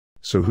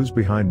So who's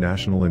behind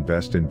National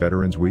Invest in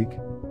Veterans Week?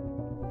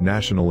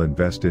 National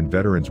Invest in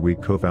Veterans Week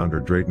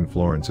co-founder Drayton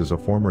Florence is a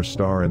former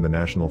star in the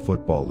National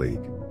Football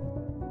League.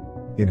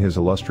 In his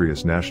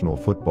illustrious National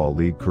Football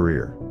League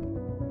career,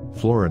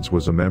 Florence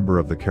was a member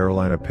of the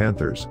Carolina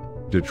Panthers,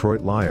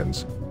 Detroit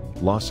Lions,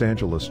 Los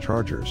Angeles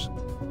Chargers,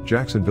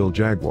 Jacksonville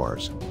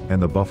Jaguars,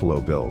 and the Buffalo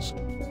Bills.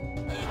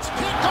 It's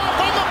picked off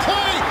on the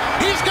play.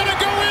 He's going to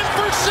go in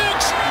for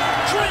 6.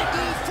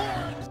 Drayton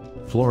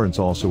Florence. Florence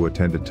also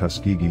attended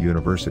Tuskegee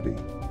University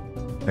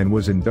and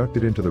was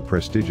inducted into the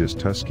prestigious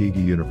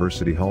Tuskegee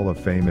University Hall of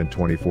Fame in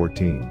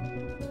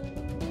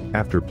 2014.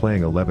 After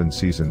playing 11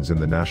 seasons in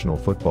the National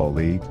Football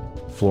League,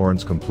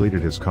 Florence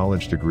completed his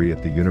college degree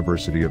at the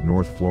University of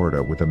North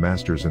Florida with a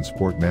master's in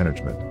sport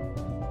management.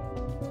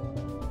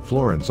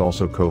 Florence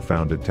also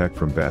co-founded Tech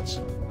from Vets,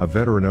 a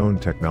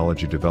veteran-owned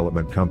technology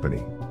development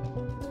company.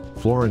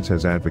 Florence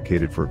has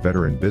advocated for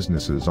veteran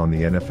businesses on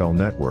the NFL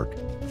Network,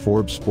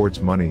 Forbes Sports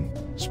Money,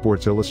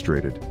 Sports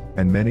Illustrated,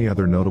 and many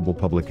other notable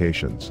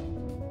publications.